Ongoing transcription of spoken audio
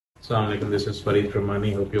Assalamu alaikum, this is Farid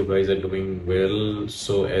Premani. Hope you guys are doing well.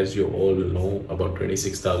 So as you all know, about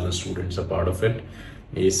 26,000 students are part of it.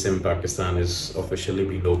 ASIM Pakistan is officially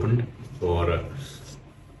being opened for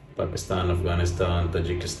Pakistan, Afghanistan,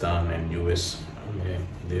 Tajikistan and US.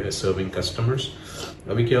 They are serving customers.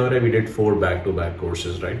 Abhi kya ho raha hai? We did 4 back-to-back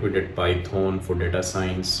courses, right? We did Python for data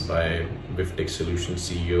science by Viftech Solutions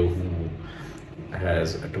CEO who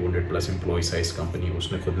has a 200 plus employee size company.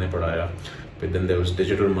 Usne khud ne padhaya. But then there was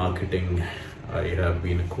digital marketing. I have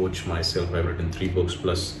been a coach myself. I've written 3 books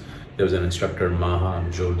plus there was an instructor Maha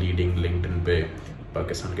जो leading LinkedIn पे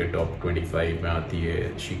पाकिस्तान के top 25 में आती है.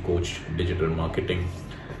 She coached digital marketing.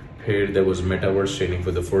 फिर there was metaverse training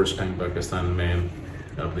for the first time Pakistan में.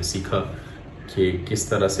 आपने सीखा कि किस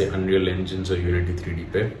तरह से Unreal Engines और Unity 3D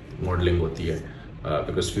पे modeling होती है.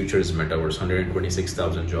 Because future is metaverse.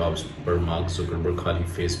 126,000 jobs per Mark Zuckerberg खाली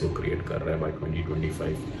Facebook create कर रहा है by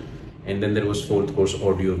 2025. And then there was 4th course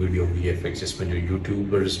audio video VFX जिसमें जो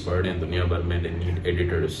यूट्यूबर्स पढ़ रहे हैं दुनिया भर में they need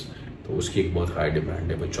editors, तो उसकी एक बहुत हाई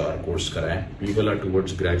डिमांड है. वो 4 कोर्स कराएं. People are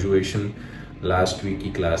towards graduation. Last week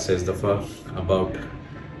की क्लास है इस दफ़ा about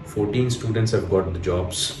 14 students have got the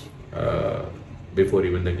jobs before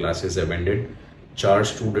even the classes have ended. 4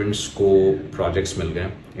 students को projects मिल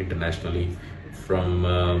गए internationally from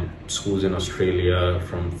schools in Australia,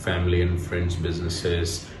 from family and friends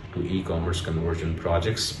businesses to e-commerce conversion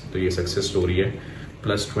projects. तो ये success story है.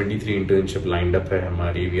 Plus 23 internship lined up है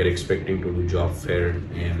हमारी. We are expecting to do job fair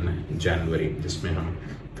in January जिसमें हम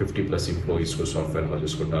 50 plus employees को software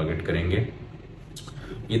houses को target करेंगे.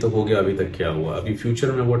 ये तो हो गया. अभी तक क्या हुआ? अभी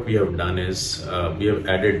future में what we have done is we have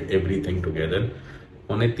added everything together.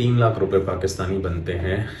 3.5 lakh रुपए पाकिस्तानी बनते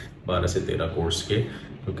हैं 12 से 13 कोर्स के,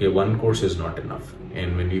 क्योंकि 1 course is not enough.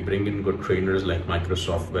 And when we bring in good trainers like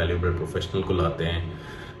Microsoft valuable professional को लाते हैं,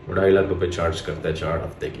 2.5 लाख रुपए चार्ज करता है 4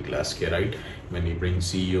 हफ्ते की क्लास के, right? When we bring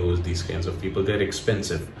CEOs, these kinds of people, they're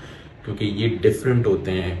expensive, क्योंकि ये डिफरेंट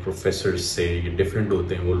होते हैं प्रोफेसर्स से. ये डिफरेंट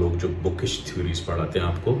होते हैं वो लोग जो बुकिश थ्योरीज पढ़ाते हैं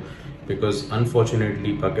आपको. बिकॉज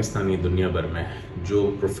अनफॉर्चुनेटली पाकिस्तानी दुनिया भर में जो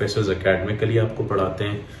प्रोफेसर्स एकेडमिकली आपको पढ़ाते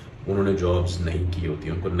हैं उन्होंने जॉब्स नहीं की होती,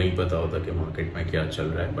 उनको नहीं पता होता कि मार्केट में क्या चल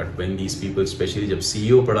रहा है. But when these people, specially जब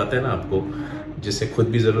CEO पढ़ाता है ना आपको, जिससे खुद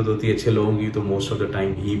भी ज़रूरत होती है अच्छे लोगों की, तो most of the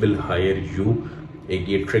time he will hire you. एक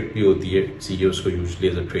ये ट्रिक भी होती है CEOs को usually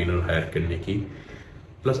as a trainer hire करने की.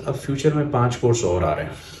 प्लस अब फ्यूचर में 5 कोर्स और आ रहे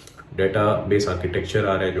हैं. डेटा बेस आर्किटेक्चर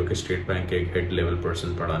आ रहा है जो कि स्टेट बैंक के एक हेड लेवल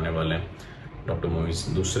पर्सन पढ़ाने वाले हैं, डॉक्टर मोइज.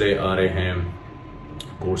 दूसरे आ रहे हैं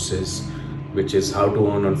courses which is how to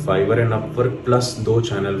earn on Fiverr and Upwork. Plus 2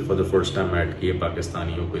 channel for the first time add किए.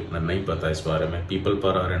 पाकिस्तानियों को इतना नहीं पता इस बारे में. पीपल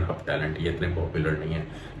पर आर एंड हब टैलेंट, ये इतने पॉपुलर नहीं है.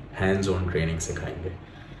 हैंड्स ऑन ट्रेनिंग सिखाएंगे.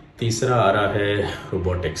 तीसरा आ रहा है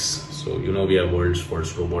robotics. So you know we are world's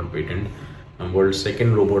first robot patent. हम वर्ल्ड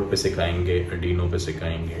सेकंड रोबोट पे सिखाएंगे, अर्डिनो पे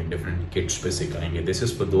सिखाएंगे, डिफरेंट किट्स पे सिखाएंगे. दिस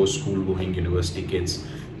इज़ फॉर दो स्कूल गोइंग यूनिवर्सिटी किड्स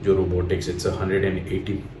जो रोबोटिक्स, इट्स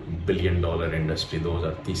 $180 बिलियन इंडस्ट्री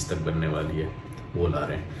 2030 तक बनने वाली है, वो ला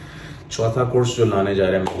रहे हैं. चौथा कोर्स जो लाने जा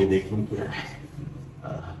रहे हैं, मैं भी देखूँ,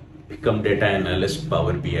 become data analyst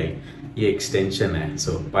power BI. ये एक्सटेंशन है.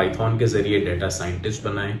 सो पाइथन के जरिए डेटा साइंटिस्ट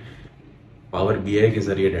बनाएं, पावर BI के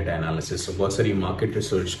जरिए डाटा एनालिसिस. तो बहुत सारी मार्केट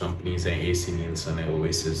रिसर्च कंपनीज हैं, AC नीलसन है,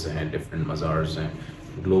 ओएसिस हैं, डिफरेंट मज़ार्स हैं,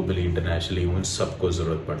 ग्लोबली इंटरनेशनली, उन सबको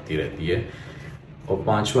ज़रूरत पड़ती रहती है. और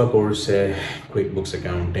 5वां कोर्स है quick books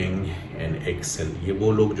accounting and Excel. ये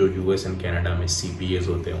वो लोग जो US एंड कनाडा में CPAs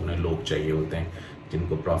होते हैं, उन्हें लोग चाहिए होते हैं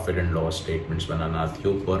जिनको प्रॉफिट एंड लॉस स्टेटमेंट्स बनाना आती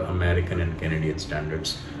हो for American and Canadian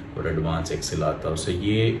standards, और एडवांस एक्सेल आता हो. सो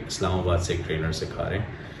ये इस्लामाबाद से एक ट्रेनर सिखा रहे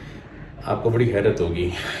हैं. आपको बड़ी हैरत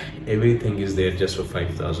होगी, everything is there just for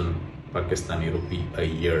 5,000 Pakistani rupee a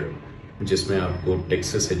year, जिसमें आपको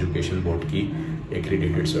टेक्सास एजुकेशन बोर्ड की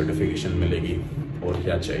एक्रीडेटेड सर्टिफिकेशन मिलेगी. और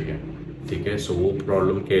क्या चाहिए, ठीक है? सो वो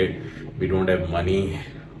प्रॉब्लम के वी डोंट हैव मनी,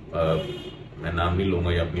 मैं नाम नहीं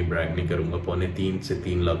लूँगा या अपनी ब्रैग नहीं करूँगा. 2.5 से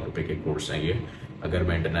 3 लाख रुपए के कोर्स हैं ये, अगर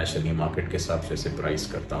मैं इंटरनेशनली मार्केट के हिसाब से इसे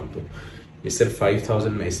प्राइस करता हूँ. तो ये सिर्फ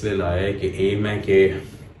 5,000 में इसलिए लाया है कि एम है कि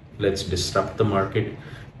लेट्स डिस्टर्ब द मार्केट.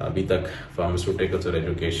 अभी तक फार्मास्यूटिकल्स और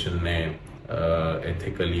एजुकेशन ने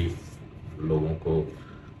एथिकली लोगों को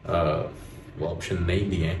वो ऑप्शन नहीं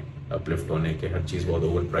दिए हैं अपलिफ्ट होने के. हर चीज़ बहुत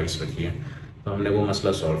ओवर प्राइस रखी है, तो हमने वो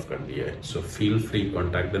मसला सॉल्व कर दिया है. So feel free,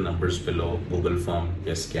 contact the numbers below, Google form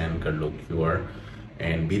या स्कैन कर लो QR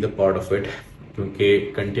and be the part of it. क्योंकि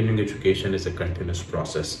continuing education is a continuous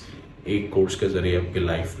process. एक कोर्स के ज़रिए आपकी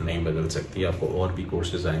लाइफ नहीं बदल सकती. आपको और भी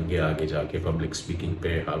कोर्सेज आएंगे आगे जाके, पब्लिक स्पीकिंग पे,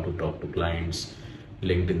 how to talk to clients,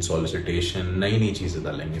 LinkedIn solicitation, नई नई चीज़ें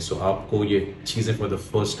डालेंगे. सो आपको ये चीज़ें for the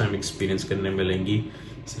first time experience करने मिलेंगी.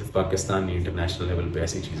 सिर्फ पाकिस्तान इंटरनेशनल लेवल पे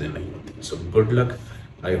ऐसी चीज़ें नहीं होती. So good luck.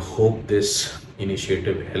 I hope this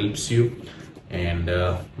initiative helps you and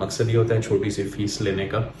मकसद ये होता है छोटी सी फीस लेने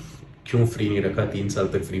का। क्यों फ्री नहीं रखा, 3 साल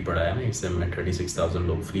तक फ्री पढ़ाया ना, इससे में 36,000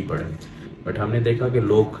 लोग फ्री पढ़े। बट हमने देखा कि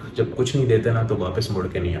लोग जब कुछ नहीं देते ना तो वापस मुड़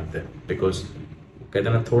के नहीं आते, बिकॉज कहते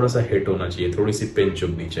हैं ना थोड़ा सा हिट होना चाहिए, थोड़ी सी पिन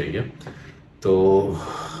चुभनी चाहिए। तो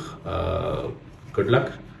good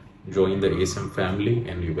luck, join the ASM family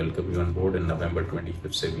and we welcome you on board. In November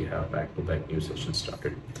 25th, we have back-to-back new sessions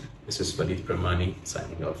started. This is Farid Premani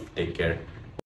signing off. Take care.